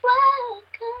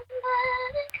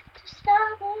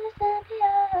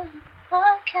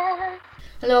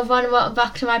Hello everyone and welcome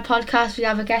back to my podcast. We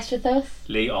have a guest with us.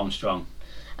 Lee Armstrong.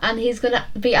 And he's going to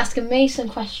be asking me some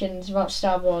questions about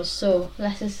Star Wars. So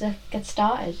let's just get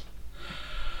started.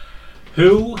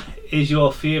 Who is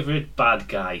your favourite bad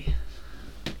guy?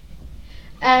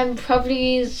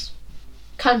 Probably is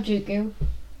Count Dooku.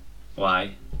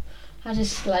 Why? I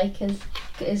just like his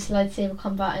lightsaber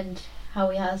combat and how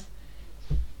he has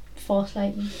force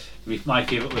lightning. My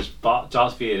favourite was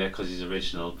Darth Vader because he's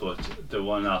original, but the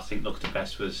one I think looked the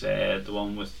best was the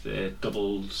one with the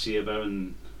double saber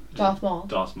and Darth Maul.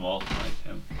 Darth Maul, like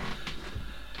him.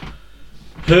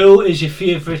 Who is your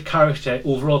favourite character,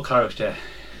 overall character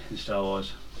in Star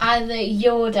Wars? Either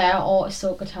Yoda or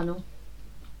Ahsoka Tano.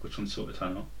 Which one's Ahsoka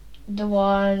Tano? The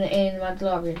one in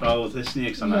Mandalorian. Oh, the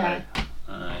snakes on the head.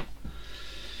 Aye.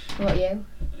 What about you?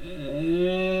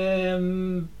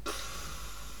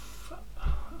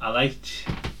 I like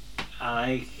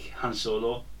Han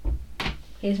Solo.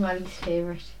 He's my least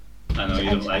favourite. I know you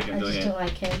don't like him, I don't you? just don't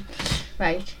like him.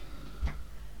 Right.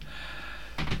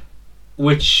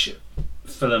 Which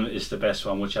film is the best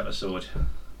one? Which episode?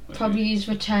 Probably use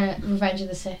Revenge of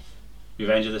the Sith.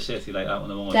 Revenge of the Sith. You like that one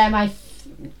the most? They're my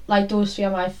those three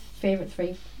are my favourite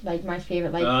three. Like my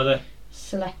favourite Are they?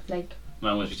 select like.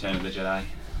 Mine was Return of the Jedi.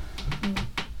 Mm.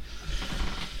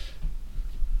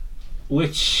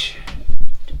 Which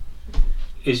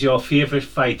is your favourite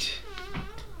fight?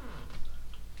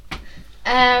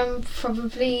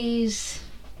 Probably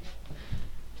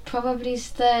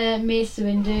the Mace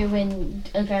Windu win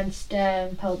against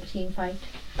Palpatine fight.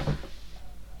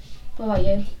 What about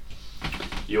you?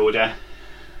 Yoda.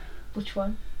 Which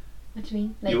one? What do you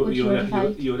mean? Like which Yoda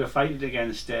fight? Yoda fighted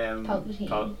against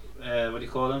Palpatine. what do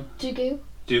you call him? Dooku.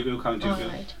 Count Dooku.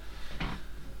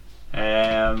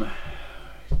 Right.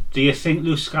 Do you think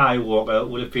Luke Skywalker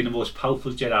would have been the most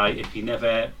powerful Jedi if he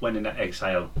never went into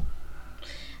exile?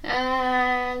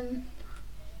 I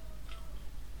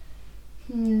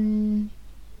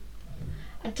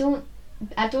don't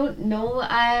know.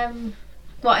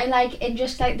 What I like in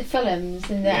just like the films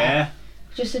and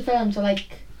just the films or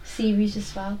like series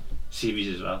as well. Series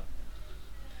as well.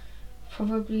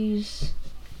 Probably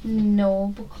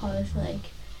no, because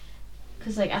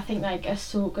I think like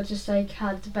Ahsoka just like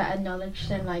had better knowledge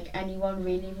than like anyone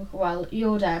really. Well,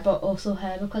 Yoda, but also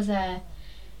her because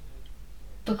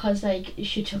like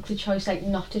she took the choice like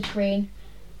not to train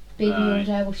Baby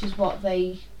Yoda, which is what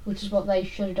they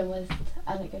should have done with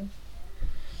Anakin.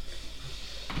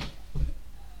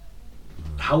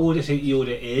 How old do you think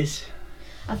Yoda is?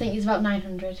 I think he's about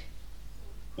 900.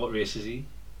 What race is he?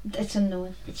 It's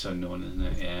unknown. It's unknown, isn't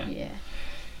it? Yeah. Yeah.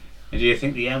 And do you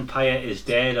think the Empire is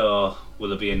dead, or will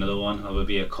there be another one, or will there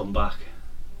be a comeback?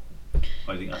 Or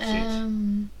do you think that's it?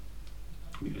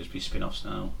 Maybe there's be spin-offs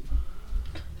now.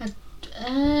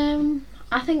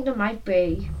 I think there might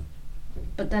be,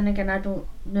 but then again, I don't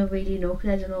really know because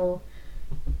I don't know.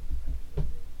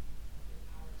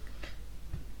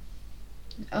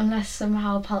 Unless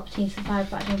somehow Palpatine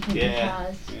survived, but I don't think he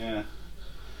has. Yeah.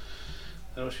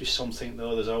 There must be something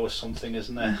though. There's always something,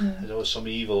 isn't there? Mm-hmm. There's always some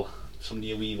evil, some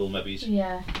new evil maybe.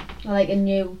 Yeah, or like a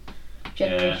new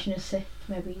generation of Sith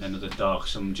maybe. Another dark,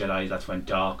 some Jedi that went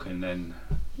dark and then.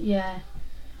 Yeah,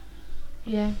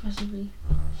 possibly.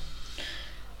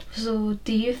 So,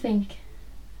 do you think?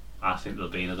 I think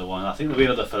there'll be another one. I think there'll be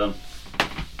another film.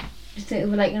 You think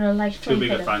it'll be like another like Too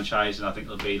big a film? franchise, and I think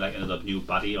there'll be like another new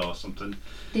baddie or something.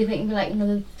 Do you think it'll be like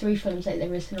another 3 films like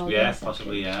there is in all? Yeah,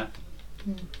 possibly. Yeah.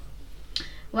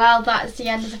 Well, that's the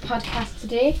end of the podcast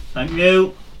today. Thank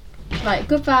you. Right,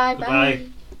 goodbye. Goodbye. Bye.